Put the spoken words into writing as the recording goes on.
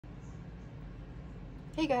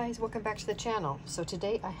Hey guys, welcome back to the channel. So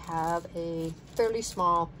today I have a fairly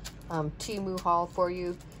small Temu haul for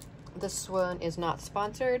you. This one is not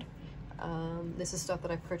sponsored. This is stuff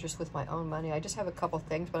that I purchased with my own money. I just have a couple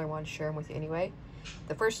things, but I want to share them with you anyway.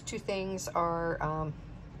 The first two things are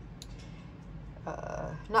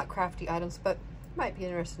not crafty items, but you might be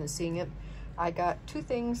interested in seeing it. I got two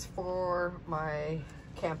things for my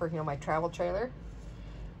camper, you know, my travel trailer.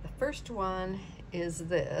 The first one is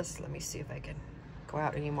this. Let me see if I can go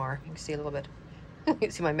out anymore. You can see a little bit. You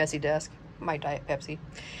can see my messy desk, my Diet Pepsi.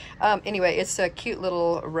 Anyway, it's a cute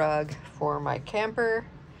little rug for my camper,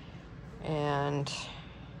 and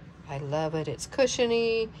I love it. It's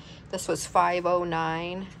cushiony. This was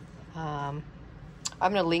 $5.09. I'm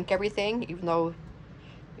gonna link everything, even though,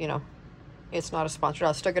 you know, it's not a sponsor.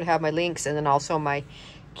 I'm still gonna have my links, and then also my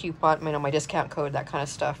coupon, you know, my discount code, that kind of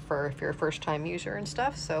stuff, for if you're a first-time user and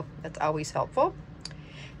stuff. So that's always helpful.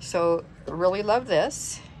 So really love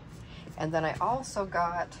this. And then I also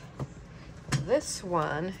got this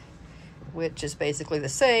one, which is basically the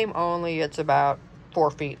same, only it's about 4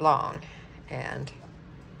 feet long, and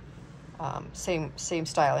same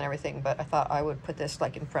style and everything. But I thought I would put this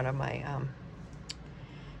like in front of my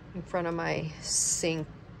sink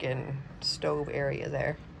and stove area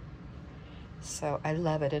there. So I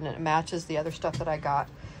love it, and it matches the other stuff that I got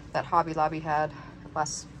that Hobby Lobby had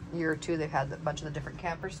last year or two. They had a bunch of the different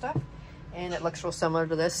camper stuff, and it looks real similar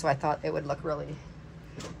to this, so I thought it would look really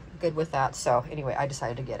good with that. So anyway, I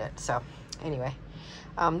decided to get it. So anyway,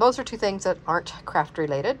 those are two things that aren't craft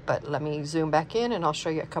related, but let me zoom back in and I'll show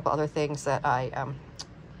you a couple other things that I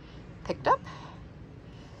picked up.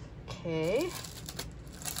 Okay,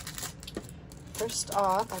 first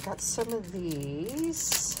off, I got some of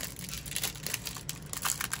these.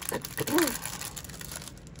 I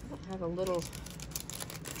have a little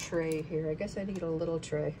tray here. I guess I need a little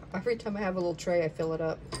tray. Every time I have a little tray, I fill it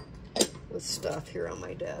up with stuff here on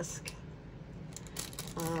my desk.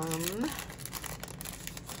 I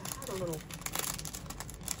had a little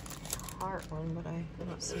heart one, but I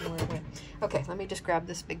don't see where it went. Okay, let me just grab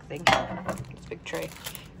this big thing, this big tray,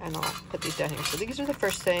 and I'll put these down here. So these are the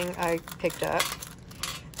first thing I picked up.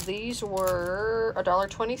 These were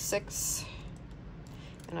 $1.26,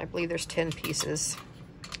 and I believe there's 10 pieces.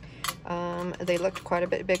 They looked quite a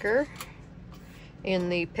bit bigger in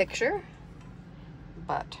the picture,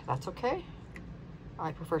 but that's okay.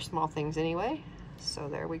 I prefer small things anyway. So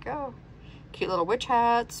there we go. Cute little witch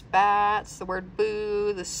hats, bats, the word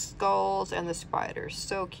boo, the skulls, and the spiders.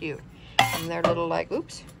 So cute. And they're little like,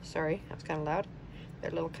 oops, sorry, that was kind of loud.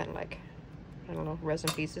 They're little kind of like, I don't know,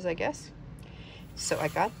 resin pieces, I guess. So I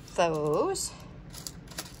got those.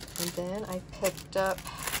 And then I picked up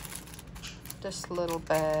this little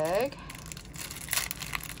bag.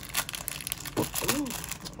 Ooh,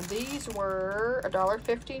 these were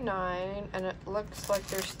 $1.59, and it looks like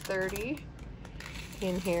there's 30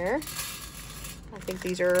 in here. I think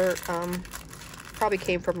these are probably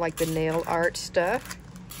came from like the nail art stuff.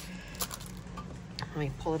 Let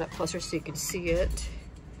me pull it up closer so you can see it.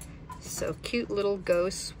 So cute little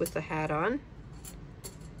ghosts with the hat on.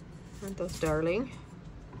 Aren't those darling?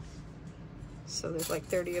 So there's like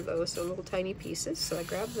 30 of those, so little tiny pieces. So I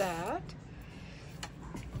grabbed that.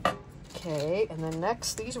 Okay, and then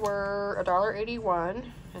next, these were $1.81,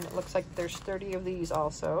 and it looks like there's 30 of these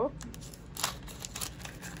also.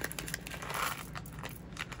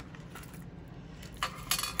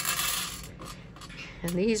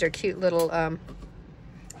 And these are cute little, they're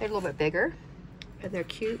a little bit bigger, and they're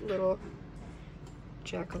cute little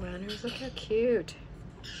jack-o'-lanterns. Look how cute.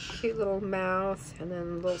 Cute little mouth, and then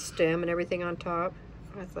a little stem and everything on top.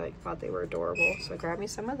 I thought they were adorable, so I grabbed me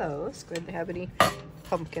some of those. Good, they have any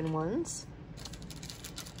pumpkin ones.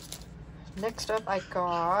 Next up, I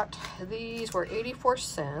got, these were 84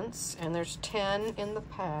 cents, and there's 10 in the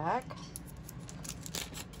pack.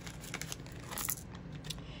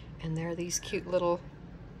 And they're these cute little,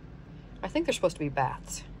 I think they're supposed to be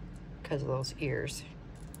bats because of those ears.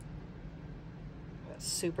 But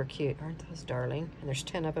super cute, aren't those darling? And there's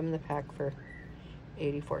 10 of them in the pack for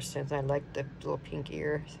 84 cents. I like the little pink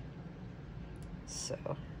ears. So,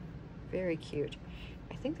 very cute.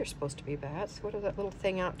 I think they're supposed to be bats. What is that little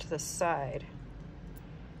thing out to the side?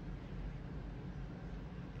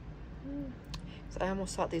 So I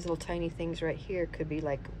almost thought these little tiny things right here could be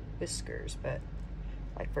like whiskers, but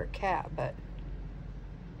like for a cat, but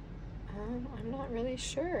I'm not really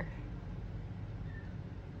sure.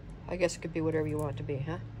 I guess it could be whatever you want it to be,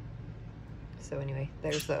 huh? So anyway,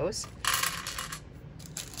 there's those.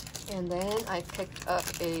 And then I picked up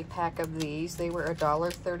a pack of these. They were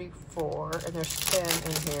 $1.34, and there's 10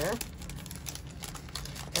 in here.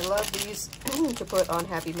 I love these to put on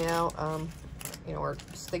Happy Mail, you know, or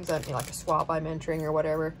things on, you know, like a swap I'm entering or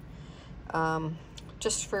whatever.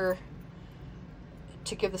 Just to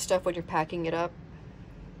give the stuff when you're packing it up.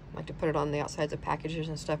 I like to put it on the outsides of packages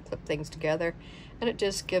and stuff, clip things together, and it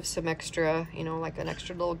just gives some extra, you know, like an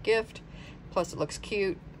extra little gift. Plus it looks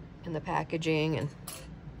cute in the packaging and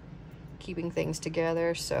keeping things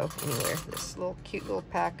together. So anyway, this little cute little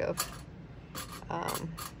pack of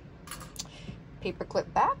paper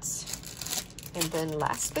clip bats. And then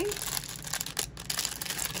lastly,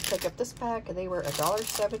 I picked up this pack, and they were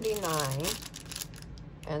 $1.79,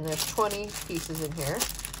 and there's 20 pieces in here.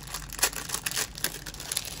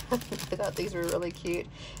 I thought these were really cute.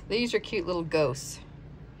 These are cute little ghosts.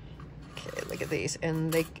 Okay, look at these,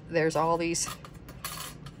 and there's all these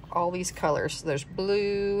colors. So there's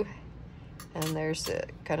blue, and there's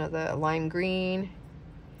kind of the lime green,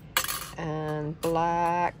 and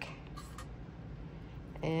black,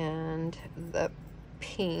 and the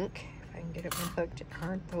pink. If I can get it hooked,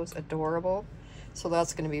 aren't those adorable? So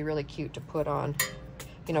that's going to be really cute to put on,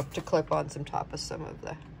 you know, to clip on some top of some of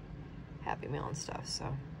the Happy Mail and stuff.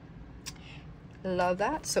 So love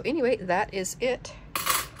that. So anyway, that is it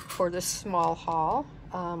for this small haul.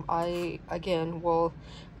 I again will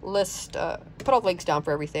list put all the links down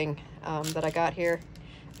for everything that I got here.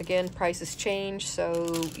 Again, prices change,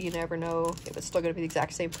 so you never know if it's still going to be the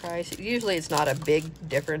exact same price. Usually it's not a big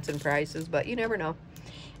difference in prices, but you never know.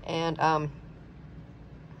 And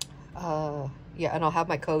yeah, and I'll have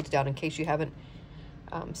my codes down in case you haven't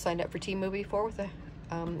signed up for Temu before with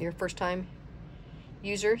your first time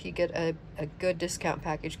user. You get a good discount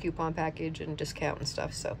package, coupon package, and discount and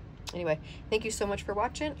stuff. So anyway, thank you so much for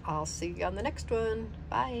watching. I'll see you on the next one.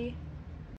 Bye.